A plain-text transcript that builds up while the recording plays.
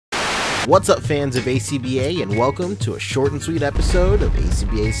What's up, fans of A.C.B.A, and welcome to a short and sweet episode of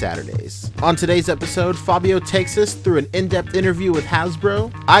A.C.B.A Saturdays. On today's episode, Fabio takes us through an in-depth interview with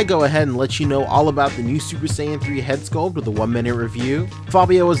Hasbro. I go ahead and let you know all about the new Super Saiyan 3 head sculpt with a 1-minute review.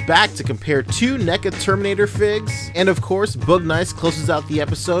 Fabio is back to compare two NECA Terminator figs, and of course, Boog Nice closes out the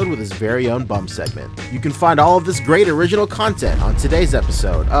episode with his very own bum segment. You can find all of this great original content on today's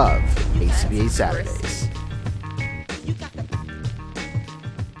episode of A.C.B.A Saturdays.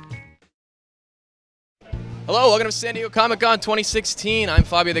 Hello, welcome to San Diego Comic-Con 2016. I'm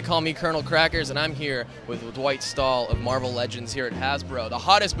Fabio, they call me KolonelKrackers, and I'm here with Dwight Stahl of Marvel Legends here at Hasbro, the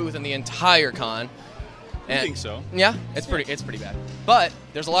hottest booth in the entire con. I think so. Yeah, it's pretty bad. But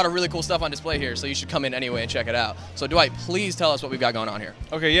there's a lot of really cool stuff on display here, so you should come in anyway and check it out. So Dwight, please tell us what we've got going on here.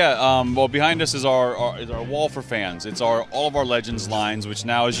 Okay, yeah. Well, behind us is our wall for fans. It's all of our Legends lines, which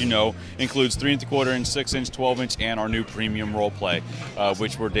now, as you know, includes 3 1/4 inch, 6 inch, 12 inch, and our new premium role play,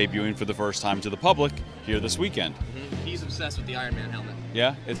 which we're debuting for the first time to the public here this weekend. Mm-hmm. He's obsessed with the Iron Man helmet.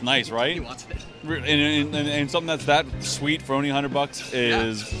 Yeah, it's nice, right? He wants it. And something that's that sweet for only $100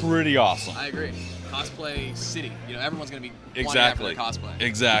 is pretty awesome. I agree. Cosplay city. You know, everyone's going to be exactly after their cosplay.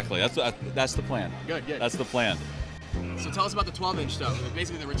 Exactly. That's the plan. Good. That's the plan. So tell us about the 12-inch stuff.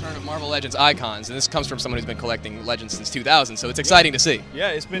 Basically the return of Marvel Legends icons, and this comes from someone who's been collecting Legends since 2000, so it's exciting to see. Yeah,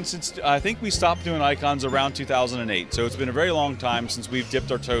 it's been since, I think we stopped doing icons around 2008, so it's been a very long time since we've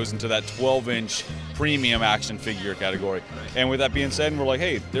dipped our toes into that 12-inch premium action figure category. And with that being said, we're like,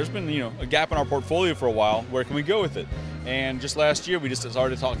 hey, there's been a gap in our portfolio for a while. Where can we go with it? And just last year, we just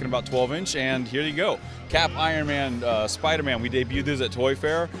started talking about 12-inch, and here you go. Cap, Iron Man, Spider-Man, we debuted these at Toy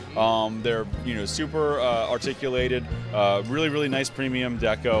Fair. They're super articulated, really nice premium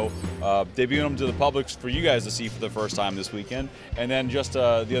deco. Debuting them to the public for you guys to see for the first time this weekend. And then just the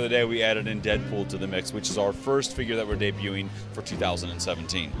other day, we added in Deadpool to the mix, which is our first figure that we're debuting for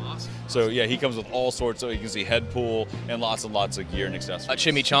 2017. Awesome. So yeah, he comes with all sorts, so you can see head pool and lots of gear and accessories.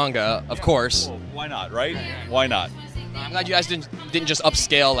 A chimichanga, of course. Well, why not, right? Why not? I'm glad you guys didn't just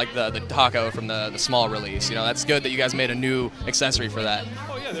upscale like the taco from the small release. You know, that's good that you guys made a new accessory for that.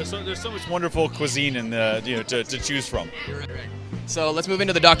 Oh yeah, there's so much wonderful cuisine in the to choose from. You're right. So let's move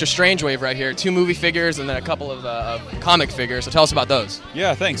into the Doctor Strange wave right here. 2 movie figures and then a couple of comic figures. So tell us about those.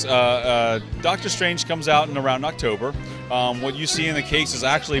 Yeah, thanks. Doctor Strange comes out in around October. What you see in the case is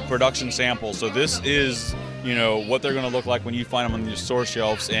actually production samples. So this is what they're going to look like when you find them on your store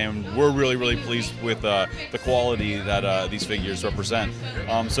shelves, and we're really pleased with the quality that these figures represent.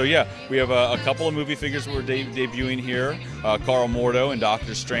 So yeah, we have a couple of movie figures we're debuting here, Carl Mordo and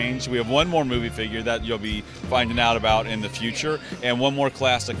Doctor Strange. We have one more movie figure that you'll be finding out about in the future, and one more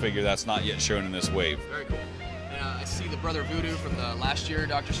classic figure that's not yet shown in this wave. Very cool. I see the Brother Voodoo from the last year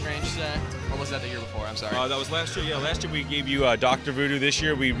Doctor Strange set. Or was that the year before? I'm sorry. That was last year. Yeah, last year we gave you Dr. Voodoo. This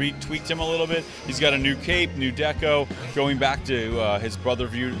year we retweaked him a little bit. He's got a new cape, new deco, going back to his Brother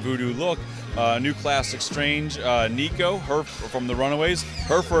Voodoo look. New classic Strange. Nico, her from the Runaways,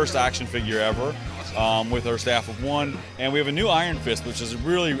 her first action figure ever. With her staff of 1, and we have a new Iron Fist, which is a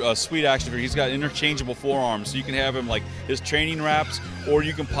really sweet action figure. He's got interchangeable forearms, so you can have him like his training wraps, or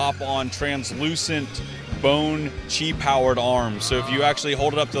you can pop on translucent bone chi-powered arms. So if you actually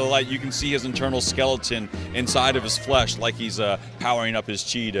hold it up to the light, you can see his internal skeleton inside of his flesh, like he's powering up his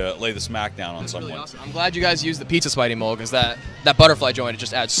chi to lay the smackdown on someone. Really awesome. I'm glad you guys used the pizza Spidey mold, because that butterfly joint, it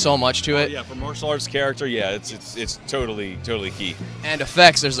just adds so much to it. Yeah, for martial arts character, yeah, it's totally key. And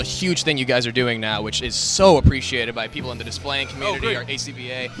effects, there's a huge thing you guys are doing now, which is so appreciated by people in the displaying community, or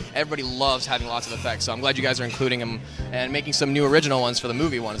A.C.B.A. Everybody loves having lots of effects, so I'm glad you guys are including them and making some new original ones for the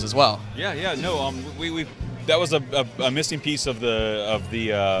movie ones as well. Yeah, no, that was a missing piece of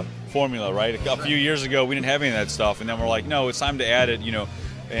the formula, right? A few years ago, we didn't have any of that stuff, and then we're like, no, it's time to add it,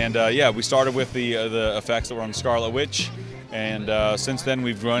 And yeah, we started with the effects that were on Scarlet Witch, and since then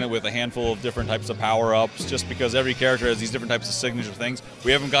we've grown it with a handful of different types of power-ups, just because every character has these different types of signature things.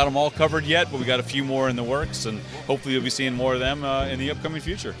 We haven't got them all covered yet, but we got a few more in the works, and hopefully you'll be seeing more of them in the upcoming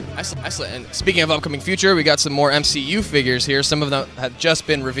future. Excellent. And speaking of upcoming future, we got some more MCU figures here. Some of them have just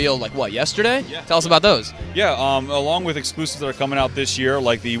been revealed, like what, yesterday? Yeah. Tell us about those. Yeah, along with exclusives that are coming out this year,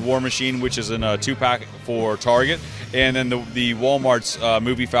 like the War Machine, which is in a 2-pack for Target, and then the Walmart's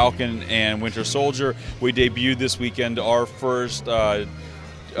movie Falcon and Winter Soldier. We debuted this weekend our first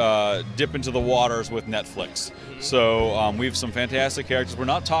dip into the waters with Netflix. So we have some fantastic characters. We're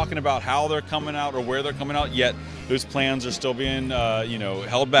not talking about how they're coming out or where they're coming out yet. Those plans are still being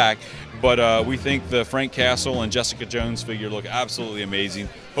held back. But we think the Frank Castle and Jessica Jones figure look absolutely amazing.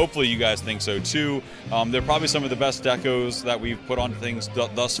 Hopefully you guys think so too. They're probably some of the best decos that we've put on things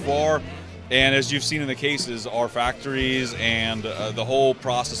thus far. And as you've seen in the cases, our factories and the whole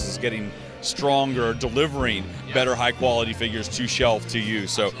process is getting stronger, delivering better high quality figures to shelf to you.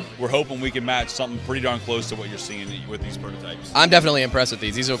 So we're hoping we can match something pretty darn close to what you're seeing with these prototypes. I'm definitely impressed with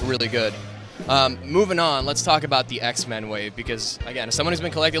these. These look really good. Moving on, let's talk about the X-Men wave, because again, as someone who's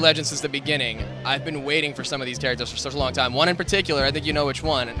been collecting Legends since the beginning, I've been waiting for some of these characters for such a long time. One in particular, I think you know which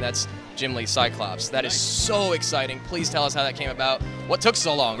one, and that's Jim Lee's Cyclops. That is so exciting. Please tell us how that came about. What took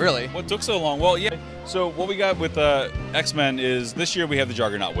so long, really? What took so long? Well, yeah. So what we got with X-Men is this year we have the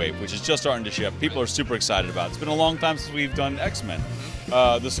Juggernaut wave, which is just starting to ship. People are super excited about it. It's been a long time since we've done X-Men.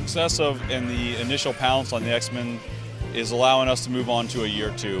 The success and the initial pounce on the X-Men is allowing us to move on to a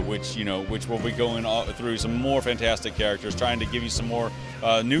year 2, which will be going through some more fantastic characters, trying to give you some more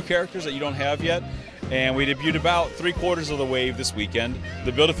new characters that you don't have yet. And we debuted about 3/4 of the wave this weekend.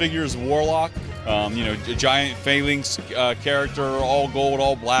 The Build-A-Figure is Warlock, a giant phalanx character, all gold,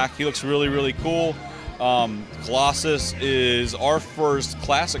 all black. He looks really, really cool. Colossus is our first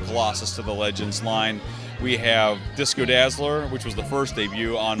classic Colossus to the Legends line. We have Disco Dazzler, which was the first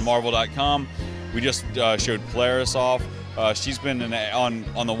debut on Marvel.com. We just showed Polaris off. She's been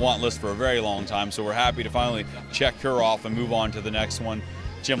on the want list for a very long time, so we're happy to finally check her off and move on to the next one.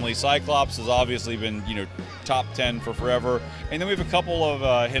 Jim Lee Cyclops has obviously been top 10 for forever, and then we have a couple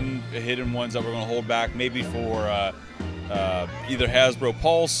of hidden ones that we're going to hold back, maybe for either Hasbro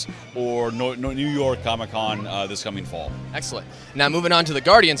Pulse or New York Comic-Con this coming fall. Excellent. Now moving on to the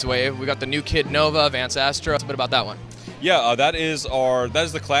Guardians wave, we got the new Kid Nova, Vance Astro. What's a bit about that one? Yeah, that is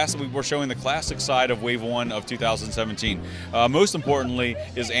the class. We're showing the classic side of Wave 1 of 2017. Most importantly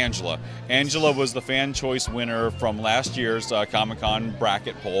is Angela. Angela was the fan choice winner from last year's Comic-Con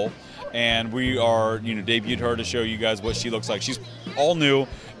bracket poll, and we are debuted her to show you guys what she looks like. She's all new.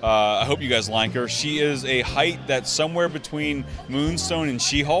 I hope you guys like her. She is a height that's somewhere between Moonstone and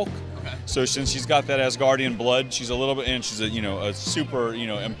She-Hulk. So since she's got that Asgardian blood, she's a little bit, and she's a super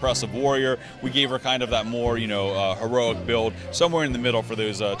impressive warrior. We gave her kind of that more heroic build, somewhere in the middle for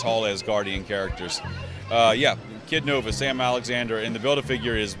those tall Asgardian characters. Yeah, Kid Nova, Sam Alexander, and the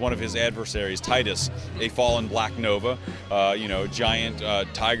Build-A-Figure is one of his adversaries, Titus, a fallen Black Nova, giant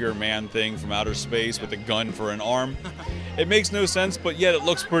tiger man thing from outer space with a gun for an arm. It makes no sense, but yet it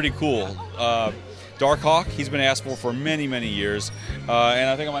looks pretty cool. Darkhawk, he's been asked for many, many years. And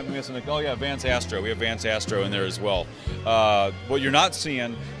I think I might be missing oh yeah, Vance Astro. We have Vance Astro in there as well. What you're not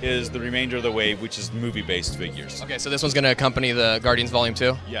seeing is the remainder of the wave, which is movie-based figures. Okay, so this one's going to accompany the Guardians Volume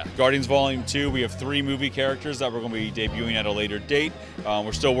 2? Yeah, Guardians Volume 2. We have 3 movie characters that we're going to be debuting at a later date.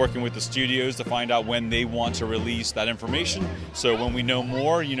 We're still working with the studios to find out when they want to release that information. So when we know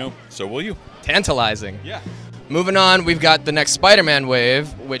more, so will you. Tantalizing. Yeah. Moving on, we've got the next Spider-Man wave,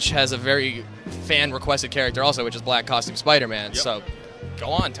 which has a very fan-requested character also, which is Black Costume Spider-Man. Yep. So go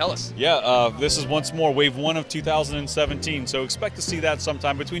on, tell us. Yeah, this is once more Wave 1 of 2017, so expect to see that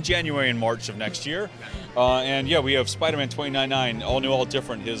sometime between January and March of next year. And yeah, we have Spider-Man 2099, all new, all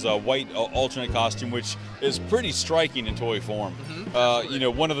different, his white alternate costume, which is pretty striking in toy form.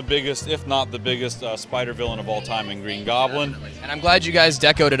 One of the biggest, if not the biggest, spider villain of all time in Green Goblin. And I'm glad you guys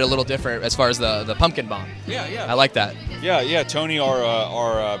decoed it a little different as far as the pumpkin bomb. Yeah. I like that. Yeah. Tony,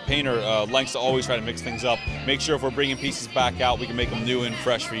 our painter, likes to always try to mix things up. Make sure if we're bringing pieces back out, we can make them new and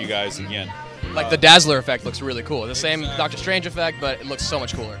fresh for you guys again. Like the Dazzler effect looks really cool. The same Doctor Strange effect, but it looks so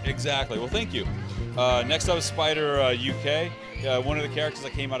much cooler. Exactly. Well, thank you. Next up is Spider UK. One of the characters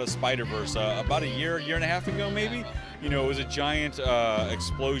that came out of Spider-Verse about a year and a half ago, maybe. It was a giant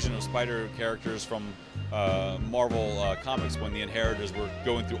explosion of spider characters from Marvel Comics when the Inheritors were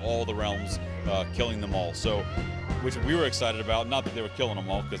going through all the realms, killing them all. So, which we were excited about. Not that they were killing them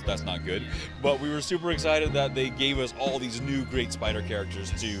all, because that's not good. But we were super excited that they gave us all these new great spider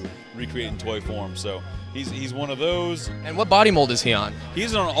characters to recreate in toy form. So he's one of those. And what body mold is he on?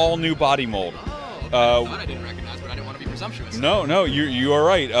 He's on an all-new body mold. I didn't recognize, but I didn't want to be presumptuous. No, you are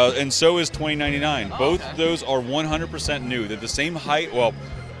right. And so is 2099. Both of those are 100% new. They're the same height. Well,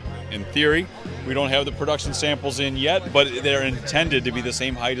 in theory, we don't have the production samples in yet, but they're intended to be the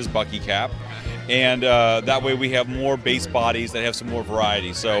same height as Bucky Cap. And that way we have more base bodies that have some more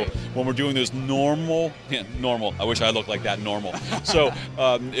variety. So when we're doing those normal, I wish I looked like that normal. So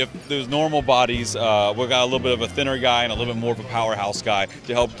if those normal bodies, we've got a little bit of a thinner guy and a little bit more of a powerhouse guy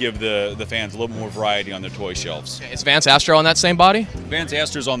to help give the fans a little more variety on their toy shelves. Is Vance Astro on that same body? Vance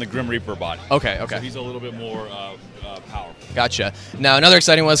Astro's on the Grim Reaper body. Okay. So he's a little bit more powerful. Gotcha. Now, another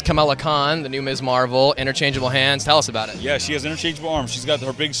exciting one is Kamala Khan, the new Ms. Marvel, interchangeable hands. Tell us about it. Yeah, she has interchangeable arms. She's got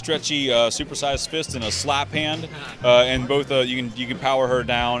her big, stretchy, supersized fist and a slap hand, and both you can power her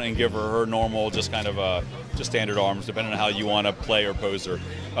down and give her normal, just kind of to standard arms, depending on how you want to play or pose her.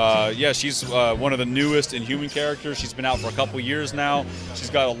 Yeah, she's one of the newest Inhuman characters. She's been out for a couple years now. She's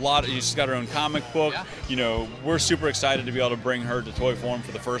got she's got her own comic book. You know, we're super excited to be able to bring her to toy form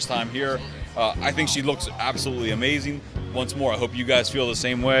for the first time here. I think she looks absolutely amazing. Once more, I hope you guys feel the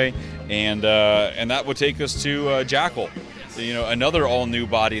same way. And that would take us to Jackal. You know, another all-new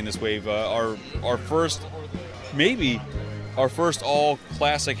body in this wave. Our first, maybe our first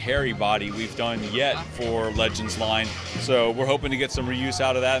all-classic hairy body we've done yet for Legends line. So we're hoping to get some reuse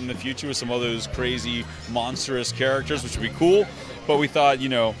out of that in the future with some of those crazy, monstrous characters, which would be cool. But we thought, you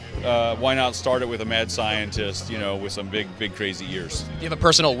know, why not start it with a mad scientist, you know, with some big, crazy ears. Do you have a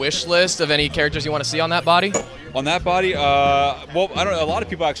personal wish list of any characters you want to see on that body? On that body, well, I don't know. A lot of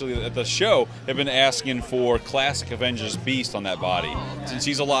people actually at the show have been asking for classic Avengers Beast on that body, since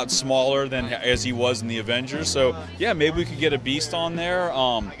he's a lot smaller than as he was in the Avengers. So yeah, maybe we could get a Beast on there.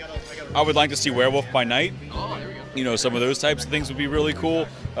 I would like to see Werewolf by Night. You know, some of those types of things would be really cool.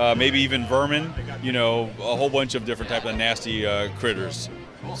 Maybe even Vermin. You know, a whole bunch of different type of nasty critters.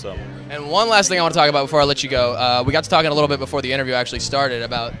 So. And one last thing I want to talk about before I let you go. We got to talking a little bit before the interview actually started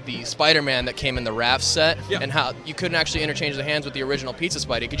about the Spider-Man that came in the Raph set and how you couldn't actually interchange the hands with the original Pizza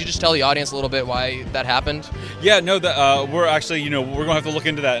Spidey. Could you just tell the audience a little bit why that happened? Yeah, no, we're actually, you know, we're going to have to look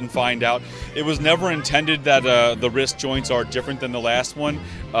into that and find out. It was never intended that the wrist joints are different than the last one,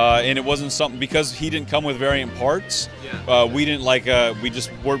 and it wasn't something, because he didn't come with variant parts, we didn't we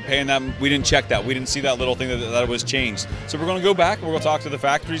just weren't paying that, we didn't check that, we didn't see that little thing that was changed. So we're going to go back, we're going to talk to the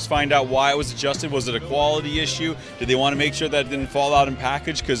factories, find out why it was adjusted. Was it a quality issue? Did they want to make sure that it didn't fall out in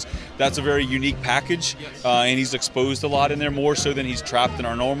package? Because that's a very unique package, and he's exposed a lot in there, more so than he's trapped in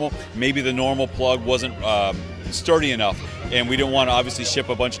our normal. Maybe the normal plug wasn't sturdy enough, and we don't want to obviously ship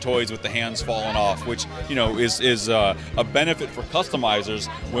a bunch of toys with the hands falling off, which, you know, is a benefit for customizers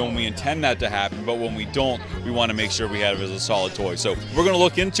when we intend that to happen, but when we don't, we want to make sure we have it as a solid toy. So we're going to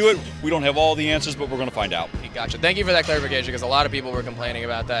look into it. We don't have all the answers, but we're going to find out. Gotcha. Thank you for that clarification, because a lot of people were complaining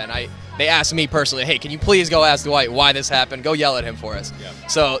about that, and they asked me personally, hey, can you please go ask Dwight why this happened? Go yell at him for us. Yeah.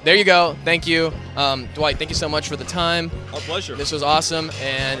 So there you go. Thank you. Dwight, thank you so much for the time. Our pleasure. This was awesome,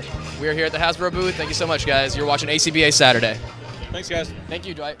 and we're here at the Hasbro booth. Thank you so much, guys. You're watching A.C.B.A. Saturday. Thanks, guys. Thank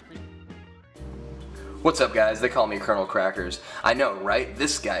you, Dwight. What's up, guys? They call me KolonelKrackers. I know, right?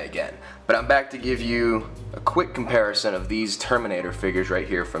 This guy again. But I'm back to give you a quick comparison of these Terminator figures right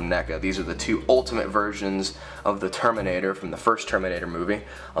here from NECA. These are the two ultimate versions of the Terminator from the first Terminator movie.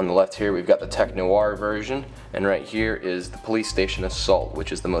 On the left here, we've got the Tech Noir version, and right here is the Police Station Assault,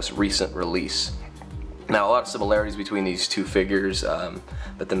 which is the most recent release. Now, a lot of similarities between these two figures,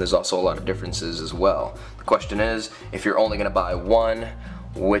 but then there's also a lot of differences as well. The question is, if you're only going to buy one,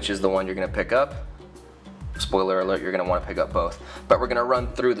 which is the one you're going to pick up? Spoiler alert, you're going to want to pick up both. But we're going to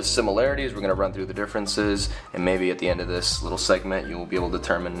run through the similarities, we're going to run through the differences, and maybe at the end of this little segment you will be able to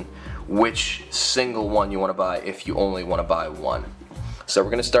determine which single one you want to buy if you only want to buy one. So we're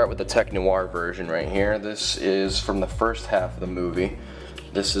going to start with the Tech Noir version right here. This is from the first half of the movie.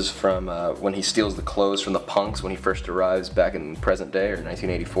 This is from when he steals the clothes from the punks when he first arrives back in present day, or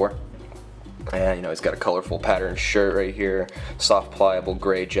 1984. And you know, he's got a colorful patterned shirt right here, soft pliable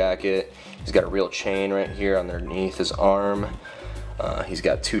gray jacket. He's got a real chain right here underneath his arm. He's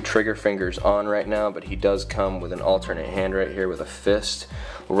got two trigger fingers on right now, but he does come with an alternate hand right here with a fist.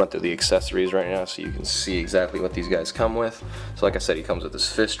 We'll run through the accessories right now so you can see exactly what these guys come with. So like I said, he comes with this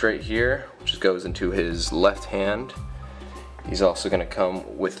fist right here, which goes into his left hand. He's also going to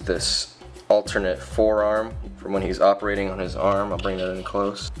come with this alternate forearm from when he's operating on his arm. I'll bring that in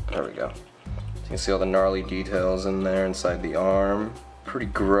close. There we go. So you can see all the gnarly details in there inside the arm. Pretty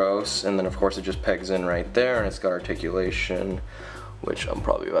gross. And then of course it just pegs in right there, and it's got articulation, which I'm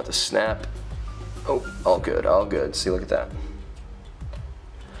probably about to snap. Oh, all good, all good. See, look at that.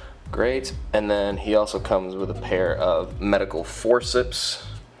 Great. And then he also comes with a pair of medical forceps.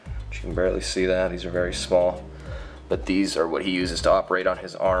 You can barely see that. These are very small. But these are what he uses to operate on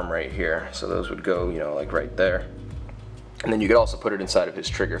his arm right here. So those would go, you know, like right there. And then you could also put it inside of his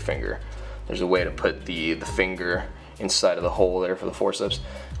trigger finger. There's a way to put the finger inside of the hole there for the forceps.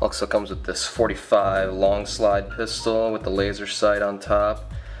 Also comes with this 45 long slide pistol with the laser sight on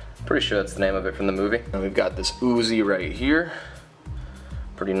top. Pretty sure that's the name of it from the movie. And we've got this Uzi right here.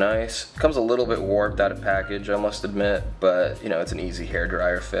 Pretty nice. Comes a little bit warped out of package, I must admit, but you know, it's an easy hair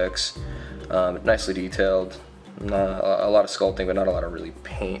dryer fix. Nicely detailed. A lot of sculpting, but not a lot of really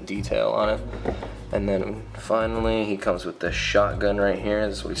paint detail on it. And then finally, he comes with this shotgun right here.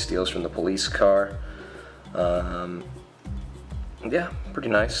 This is what he steals from the police car. Yeah, pretty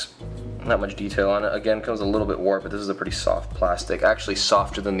nice. Not much detail on it. Again, comes a little bit warped, but this is a pretty soft plastic. Actually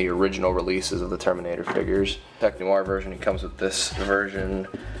softer than the original releases of the Terminator figures. Tech Noir version, he comes with this version,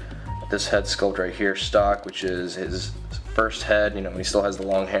 this head sculpt right here, stock, which is his first head, you know, he still has the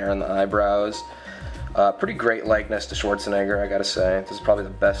long hair and the eyebrows. Pretty great likeness to Schwarzenegger, I gotta say. This is probably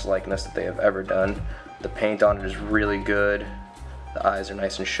the best likeness that they have ever done. The paint on it is really good. The eyes are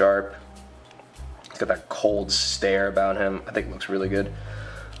nice and sharp. He's got that cold stare about him. I think it looks really good.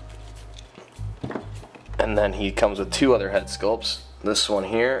 And then he comes with two other head sculpts. This one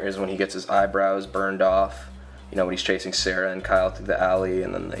here is when he gets his eyebrows burned off. You know, when he's chasing Sarah and Kyle through the alley,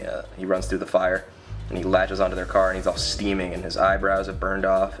 and then he runs through the fire. And he latches onto their car, and he's all steaming, and his eyebrows have burned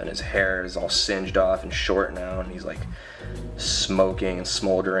off, and his hair is all singed off and short now, and he's like smoking and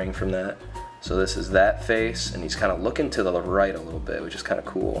smoldering from that. So this is that face, and he's kind of looking to the right a little bit, which is kind of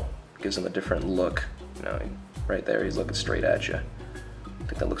cool. Gives him a different look. You know, right there, he's looking straight at you. I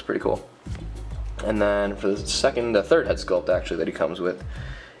think that looks pretty cool. And then for the third head sculpt actually that he comes with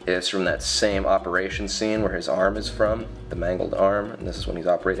is from that same operation scene where his arm is from, the mangled arm, and this is when he's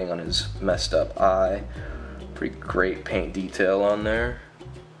operating on his messed up eye. Pretty great paint detail on there.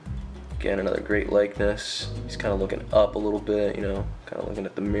 Again, another great likeness. He's kind of looking up a little bit, you know, kind of looking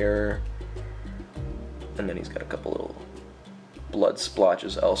at the mirror. And then he's got a couple little blood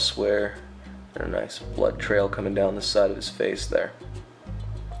splotches elsewhere, and a nice blood trail coming down the side of his face there.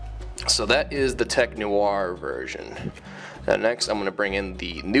 So that is the Tech Noir version. Now next I'm going to bring in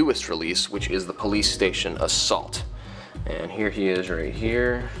the newest release, which is the Police Station Assault. And here he is right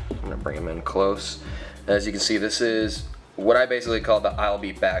here. I'm going to bring him in close. As you can see, this is what I basically call the I'll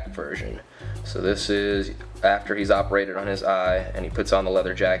Be Back version. So this is after he's operated on his eye, and he puts on the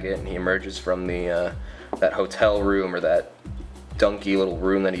leather jacket, and he emerges from the that hotel room, or that dunky little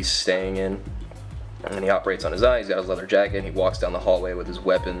room that he's staying in. And then he operates on his eye, he's got his leather jacket, and he walks down the hallway with his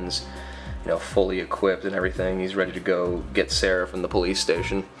weapons, you know, fully equipped and everything. He's ready to go get Sarah from the police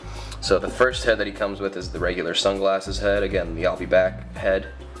station. So the first head that he comes with is the regular sunglasses head, again, the I'll Be Back head,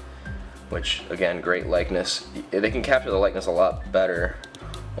 which, again, great likeness. They can capture the likeness a lot better,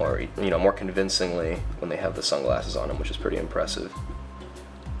 or, you know, more convincingly when they have the sunglasses on him, which is pretty impressive.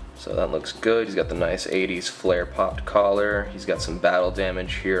 So that looks good. He's got the nice 80s flare popped collar. He's got some battle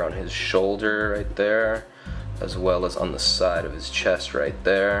damage here on his shoulder right there, as well as on the side of his chest right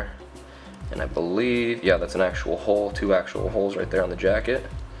there. And I believe, yeah, that's an actual hole, 2 actual holes right there on the jacket.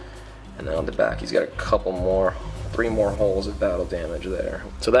 And then on the back he's got a couple more, 3 more holes of battle damage there.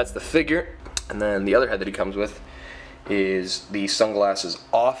 So that's the figure. And then the other head that he comes with is the sunglasses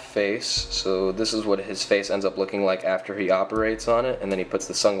off face. So this is what his face ends up looking like after he operates on it, and then he puts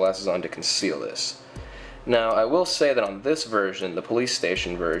the sunglasses on to conceal this. Now I will say that on this version, the police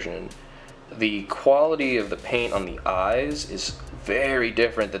station version, the quality of the paint on the eyes is very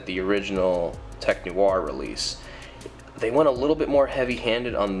different than the original Tech Noir release. They went a little bit more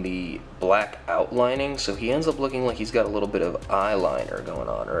heavy-handed on the black outlining, so he ends up looking like he's got a little bit of eyeliner going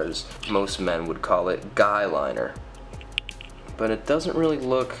on, or as most men would call it, guy liner. But it doesn't really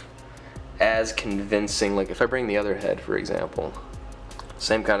look as convincing. Like if I bring the other head, for example,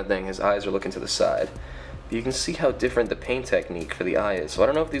 same kind of thing, his eyes are looking to the side. But you can see how different the paint technique for the eye is. So I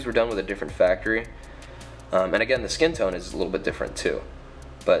don't know if these were done with a different factory. And again, the skin tone is a little bit different too.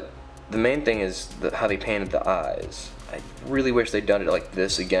 But the main thing is how they painted the eyes. I really wish they'd done it like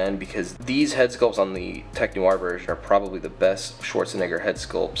this again, because these head sculpts on the Tech Noir version are probably the best Schwarzenegger head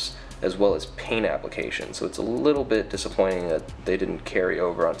sculpts, as well as paint application. So it's a little bit disappointing that they didn't carry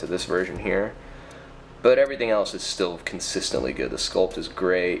over onto this version here. But everything else is still consistently good. The sculpt is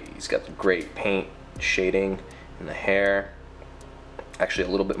great. He's got the great paint shading in the hair. Actually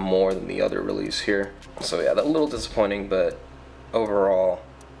a little bit more than the other release here. So yeah, that's a little disappointing, but overall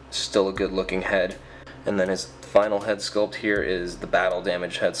still a good looking head. And then his final head sculpt here is the battle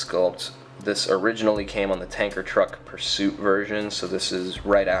damage head sculpt. This originally came on the tanker truck pursuit version, so this is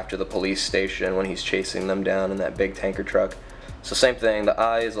right after the police station when he's chasing them down in that big tanker truck. So same thing, the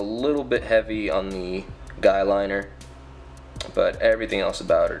eye is a little bit heavy on the guy liner, but everything else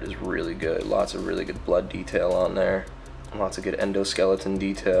about it is really good. Lots of really good blood detail on there. Lots of good endoskeleton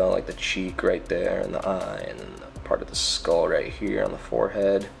detail, like the cheek right there, and the eye, and then the part of the skull right here on the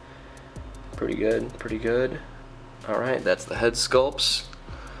forehead. Pretty good, pretty good. Alright, that's the head sculpts.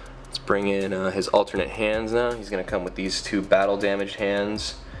 Let's bring in his alternate hands now. He's going to come with these 2 battle damaged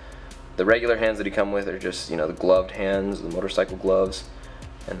hands. The regular hands that he come with are just, you know, the gloved hands, the motorcycle gloves.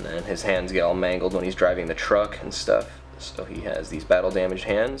 And then his hands get all mangled when he's driving the truck and stuff. So he has these battle damaged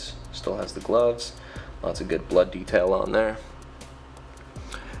hands, still has the gloves. Lots of good blood detail on there.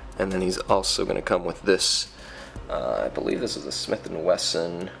 And then he's also going to come with this, I believe this is a Smith &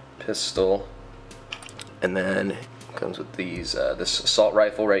 Wesson pistol, and then it comes with these this assault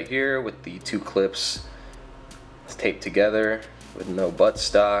rifle right here with the 2 clips. It's taped together with no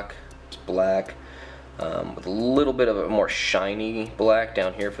buttstock. It's black with a little bit of a more shiny black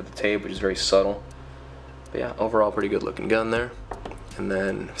down here for the tape, which is very subtle. But yeah, overall pretty good looking gun there. And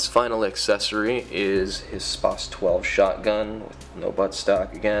then his final accessory is his SPAS 12 shotgun with no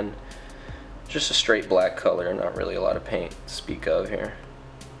buttstock again. Just a straight black color, not really a lot of paint to speak of here,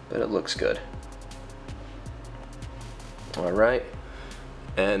 but it looks good. Alright,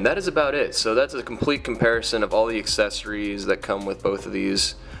 and that is about it. So that's a complete comparison of all the accessories that come with both of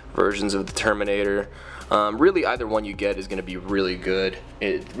these versions of the Terminator. Really, either one you get is going to be really good.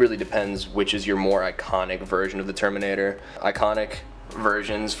 It really depends which is your more iconic version of the Terminator. Iconic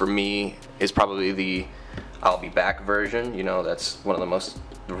versions for me is probably the "I'll be back" version. You know, that's one of the most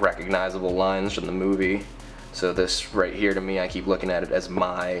recognizable lines from the movie. So this right here, to me, I keep looking at it as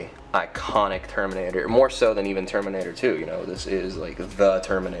my iconic Terminator, more so than even Terminator 2. You know, this is like the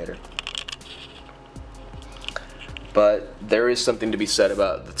Terminator. But there is something to be said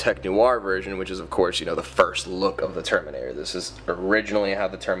about the Tech Noir version, which is, of course, you know, the first look of the Terminator. This is originally how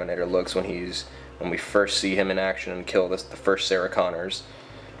the Terminator looks when we first see him in action and kill the first Sarah Connors.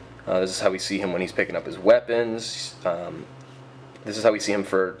 This is how we see him when he's picking up his weapons. This is how we see him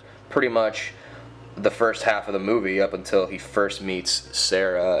for pretty much the first half of the movie, up until he first meets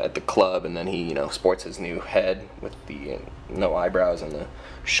Sarah at the club, and then he, you know, sports his new head with the no eyebrows and the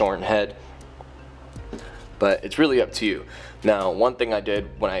shorn head. But it's really up to you. Now, one thing I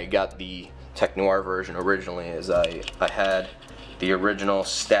did when I got the Tech Noir version originally is I had the original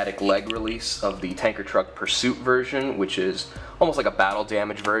static leg release of the Tanker Truck Pursuit version, which is almost like a battle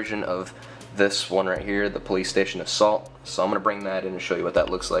damage version of this one right here, the Police Station Assault. So I'm going to bring that in and show you what that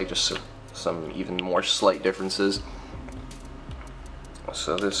looks like, just so some even more slight differences.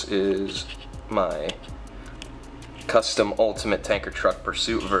 So this is my custom Ultimate Tanker Truck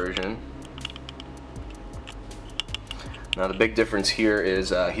Pursuit version. Now the big difference here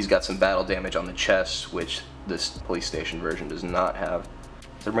is he's got some battle damage on the chest, which this police station version does not have.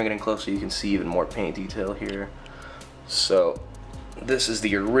 So bring it in closer, you can see even more paint detail here. So this is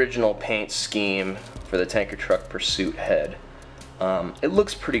the original paint scheme for the Tanker Truck Pursuit head. It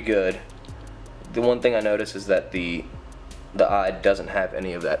looks pretty good. The one thing I noticed is that the eye doesn't have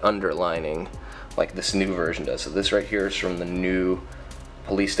any of that underlining like this new version does. So this right here is from the new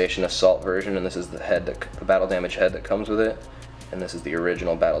Police Station Assault version, and this is the head, the battle damage head that comes with it, and this is the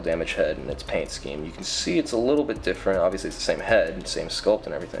original battle damage head and its paint scheme. You can see it's a little bit different. Obviously it's the same head, same sculpt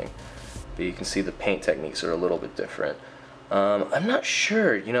and everything, but you can see the paint techniques are a little bit different. I'm not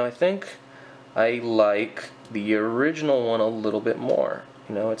sure, you know, I think I like the original one a little bit more.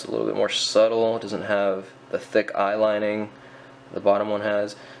 You know, it's a little bit more subtle. It doesn't have the thick eye lining the bottom one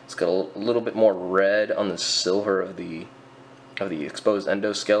has. It's got a little bit more red on the silver of the exposed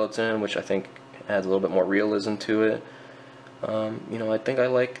endoskeleton, which I think adds a little bit more realism to it. You know, I think I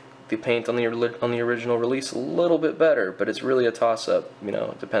like the paint on the original release a little bit better, but it's really a toss-up. You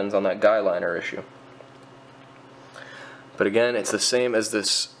know, it depends on that guy liner issue. But again, it's the same as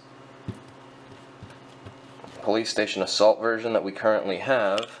this Police Station Assault version that we currently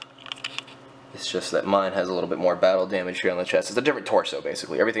have. It's just that mine has a little bit more battle damage here on the chest. It's a different torso,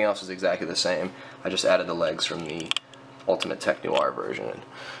 basically. Everything else is exactly the same. I just added the legs from the Ultimate Tech Noir version.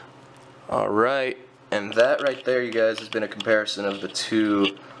 Alright, and that right there, you guys, has been a comparison of the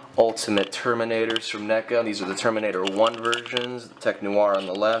two Ultimate Terminators from NECA. These are the Terminator 1 versions, the Tech Noir on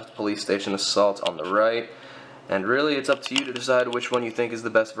the left, Police Station Assault on the right. And really, it's up to you to decide which one you think is the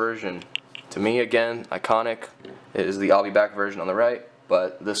best version. To me, again, iconic is the I'll Be Back version on the right,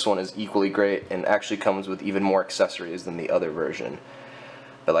 but this one is equally great and actually comes with even more accessories than the other version.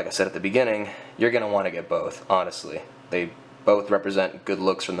 But like I said at the beginning, you're going to want to get both, honestly. They both represent good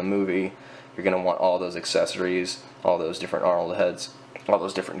looks from the movie. You're going to want all those accessories, all those different Arnold heads, all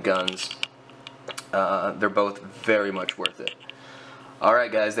those different guns. They're both very much worth it.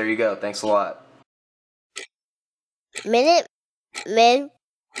 Alright guys, there you go. Thanks a lot. Minute Men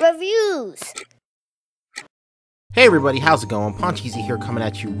Reviews. Hey everybody, how's it going? Pancheezey here, coming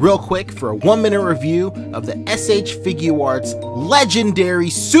at you real quick for a 1-minute review of the SH Figuarts legendary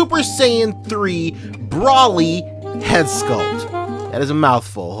Super Saiyan 3 Brawly head sculpt. That is a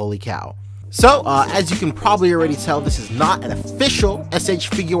mouthful, holy cow. So, as you can probably already tell, this is not an official SH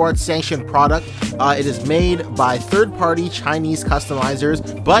Figuarts sanctioned product. It is made by third-party Chinese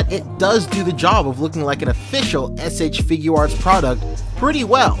customizers, but it does do the job of looking like an official SH Figuarts product pretty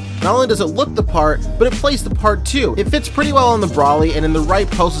well. Not only does it look the part, but it plays the part too. It fits pretty well on the Brawly, and in the right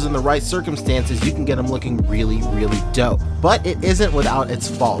poses and the right circumstances, you can get him looking really, really dope. But it isn't without its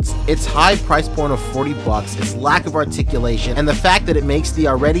faults. Its high price point of $40, its lack of articulation, and the fact that it makes the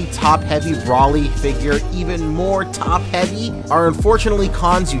already top-heavy Brawly figure even more top-heavy are unfortunately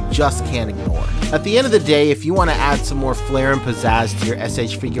cons you just can't ignore. At the end of the day, if you want to add some more flair and pizzazz to your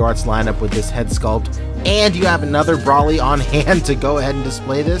SH Figuarts lineup with this head sculpt, and you have another Brawly on hand to go ahead and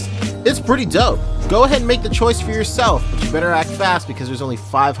display this, it's pretty dope. Go ahead and make the choice for yourself, but you better act fast because there's only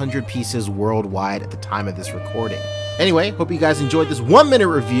 500 pieces worldwide at the time of this recording. Anyway, hope you guys enjoyed this 1-minute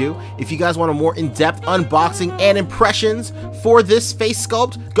review. If you guys want a more in-depth unboxing and impressions for this face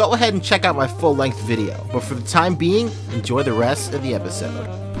sculpt, go ahead and check out my full-length video. But for the time being, enjoy the rest of the episode.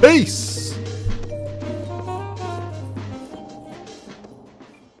 Peace!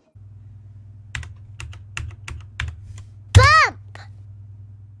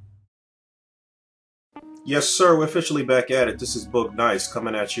 Yes, sir, we're officially back at it. This is Boog Nice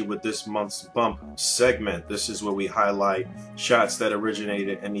coming at you with this month's Bump segment. This is where we highlight shots that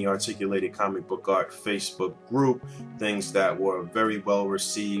originated in the Articulated Comic Book Art Facebook group, things that were very well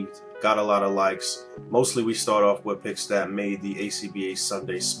received, got a lot of likes. Mostly we start off with pics that made the A.C.B.A.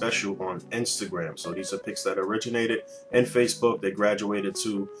 Sunday special on Instagram. So these are pics that originated in Facebook. They graduated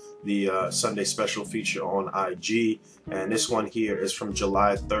to the Sunday special feature on IG. And this one here is from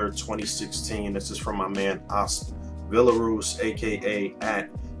July 3rd, 2016. This is from my man A.C.B.A. aka at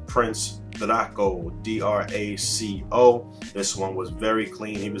Prince Draco, D-R-A-C-O. This one was very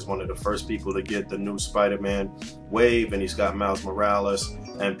clean. He was one of the first people to get the new Spider-Man wave, and he's got Miles Morales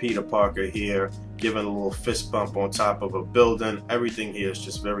and Peter Parker here giving a little fist bump on top of a building. Everything here is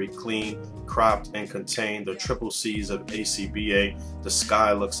just very clean, cropped and contained. The triple C's of A.C.B.A. The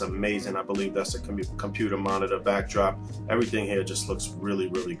sky looks amazing. I believe that's a computer monitor backdrop. Everything here just looks really,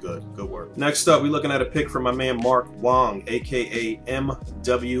 really good. Good work. Next up, we're looking at a pic from my man Mark Wong, aka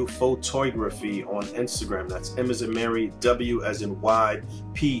MW Photography on Instagram. That's M as in Mary, W as in Wide,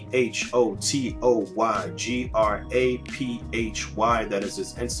 P-H-O-T-O-Y, G-R-A-P-H-Y. That is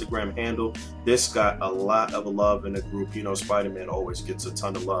his Instagram handle. This got a lot of love in the group. You know, Spider-Man always gets a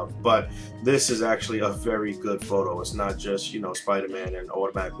ton of love, but this is actually a very good photo. It's not just, you know, Spider-Man and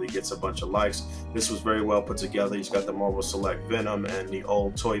automatically gets a bunch of likes. This was very well put together. He's got the Marvel Select Venom and the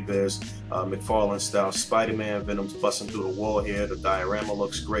old Toy Biz McFarlane style Spider-Man. Venom's busting through the wall here. The diorama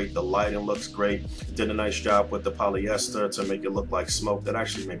looks great. The lighting looks great. Did a nice job with the polyester to make it look like smoke. That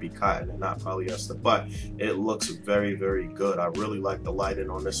actually may be cotton and not polyester, but it looks very, very good. I really like the lighting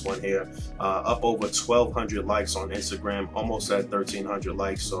on this one here. Up over 1,200 likes on Instagram, almost at 1,300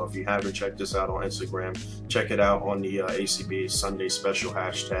 likes. So if you haven't checked this out on Instagram, check it out on the A.C.B.A. Sunday Special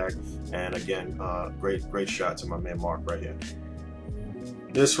hashtag. And again, great shot to my man Mark right here.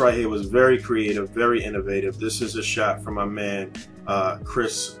 This right here was very creative, very innovative. This is a shot from my man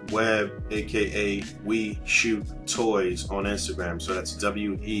Chris Webb, aka We Shoot Toys on Instagram. So that's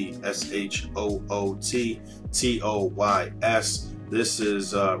WESHOOTTOYS. This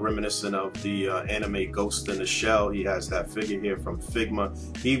is reminiscent of the anime Ghost in the Shell. He has that figure here from Figma.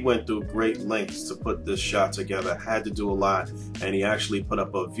 He went through great lengths to put this shot together, had to do a lot, and he actually put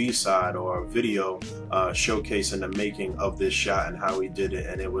up a V-side or a video showcasing the making of this shot and how he did it,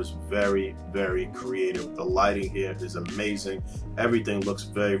 and it was very, very creative. The lighting here is amazing. Everything looks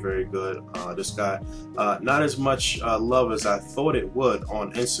very, very good. This got not as much love as I thought it would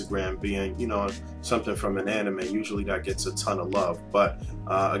on Instagram, being, you know, something from an anime. Usually that gets a ton of love. But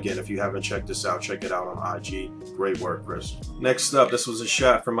again, if you haven't checked this out, check it out on IG. Great work, Chris. Next up, this was a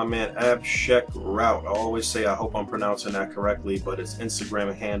shot from my man Abshek Route. I always say I hope I'm pronouncing that correctly, but his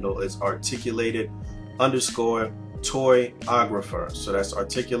Instagram handle is articulated_toyographer. So that's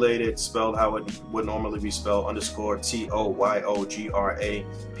articulated, spelled how it would normally be spelled,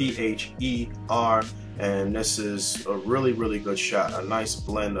 _TOYOGRAPHER. And this is a really, really good shot. A nice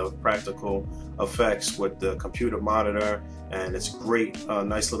blend of practical effects with the computer monitor, and it's great.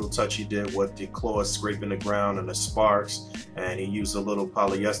 Nice little touch he did with the claws scraping the ground and the sparks, and he used a little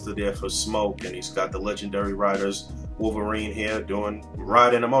polyester there for smoke, and he's got the legendary riders Wolverine here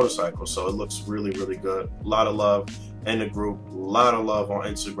riding a motorcycle. So it looks really, really good. A lot of love in the group, a lot of love on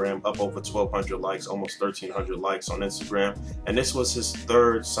Instagram, up over 1,200 likes, almost 1,300 likes on Instagram. And this was his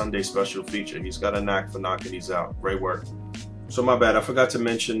third Sunday special feature. He's got a knack for knocking these out. Great work. So my bad, I forgot to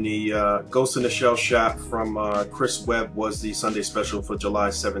mention the Ghost in the Shell shot from Chris Webb was the Sunday special for July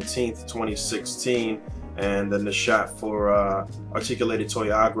 17th, 2016. And then the shot for Articulated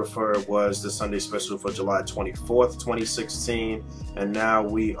Toyographer was the Sunday special for July 24th, 2016. And now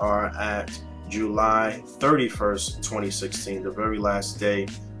we are at July 31st, 2016, the very last day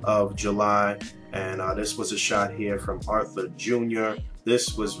of July. And this was a shot here from Arthur Jr.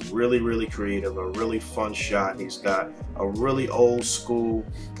 This was really creative, a really fun shot. He's got a really old school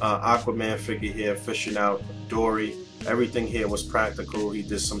Aquaman figure here, fishing out Dory. Everything here was practical. He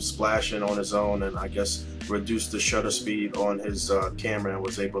did some splashing on his own, and I guess reduced the shutter speed on his camera and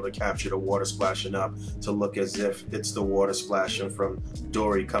was able to capture the water splashing up to look as if it's the water splashing from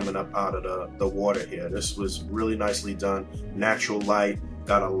Dory coming up out of the water here. This was really nicely done. Natural light.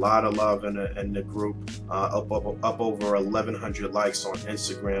 Got a lot of love in the group, up over 1,100 likes on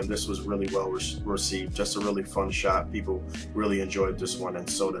Instagram. This was really well received. Just a really fun shot. People really enjoyed this one, and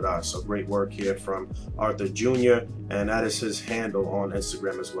so did I. So great work here from Arthur Jr., and that is his handle on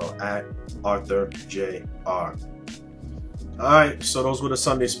Instagram as well, at ArthurJR. Alright, so those were the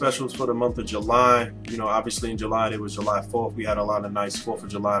Sunday specials for the month of July. You know, obviously in July, there was July 4th. We had a lot of nice 4th of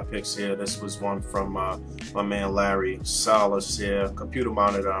July picks here. This was one from my man Larry Salas here. Computer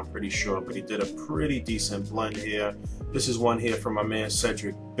monitor, I'm pretty sure, but he did a pretty decent blend here. This is one here from my man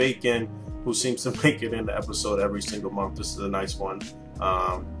Cedric Bacon, who seems to make it in the episode every single month. This is a nice one.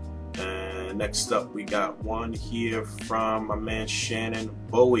 And next up, we got one here from my man Shannon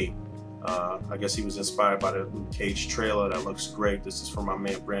Bowie. I guess he was inspired by the Luke Cage trailer. That looks great. This is from my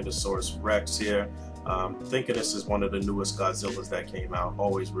man BrandAsauresRex here. Thinking this is one of the newest Godzillas that came out.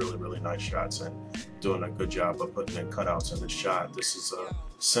 Always really nice shots, and doing a good job of putting in cutouts in the shot. This is a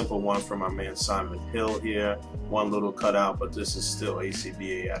simple one from my man Simon Hill here. One little cutout, but this is still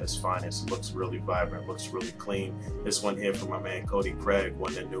A.C.B.A. at its finest. It looks really vibrant, looks really clean. This one here from my man Cody Craig,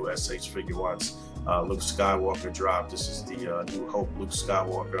 one of the new SH Figuarts. Luke Skywalker drop. This is the New Hope Luke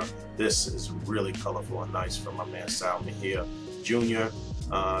Skywalker. This is really colorful and nice from my man Sal Mejia Jr.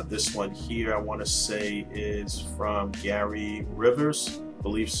 This one here, I want to say, is from Gary Rivers.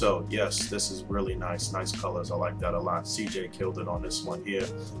 Believe so. Yes, this is really nice. Nice colors. I like that a lot. CJ killed it on this one here.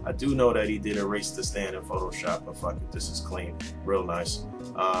 I do know that he did erase the stand in Photoshop, but fuck it, this is clean. Real nice.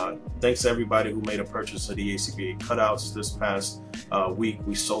 Thanks to everybody who made a purchase of the A.C.B.A. cutouts this past week.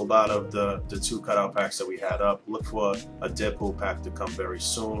 We sold out of the 2 cutout packs that we had up. Look for a Deadpool pack to come very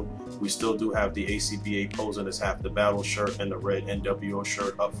soon. We still do have the A.C.B.A. posing as half the battle shirt and the red NWO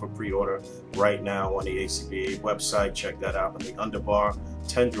shirt up for pre-order right now on the A.C.B.A. website. Check that out. And the underbar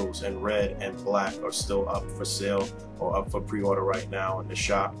tendrils in red and black are still up for sale or up for pre-order right now in the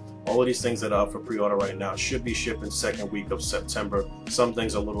shop. All of these things that are up for pre-order right now should be shipping second week of September. Some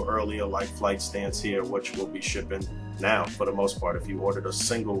things a little earlier, like flight stands here, which will be shipping now for the most part if you ordered a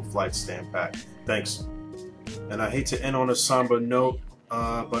single flight stand pack. Thanks. And I hate to end on a somber note,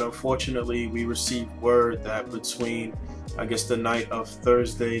 but unfortunately we received word that between, I guess, the night of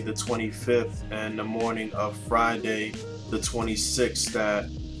Thursday the 25th and the morning of Friday the 26th, that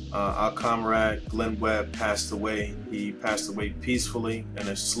our comrade Glenn Webb passed away. He passed away peacefully in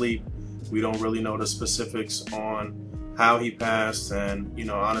his sleep. We don't really know the specifics on how he passed, and you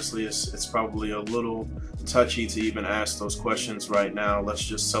know, honestly, it's probably a little touchy to even ask those questions right now. Let's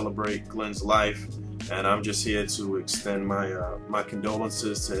just celebrate Glenn's life, and I'm just here to extend my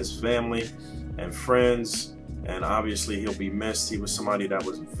condolences to his family and friends. And obviously he'll be missed. He was somebody that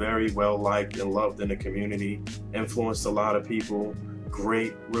was very well liked and loved in the community, influenced a lot of people,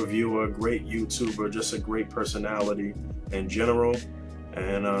 great reviewer, great YouTuber, just a great personality in general.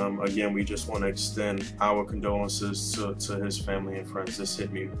 And again, we just want to extend our condolences to his family and friends. This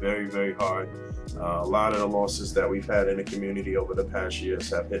hit me very hard. A lot of the losses that we've had in the community over the past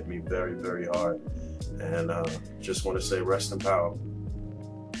years have hit me very hard. And just want to say rest in power.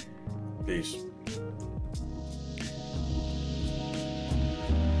 Peace.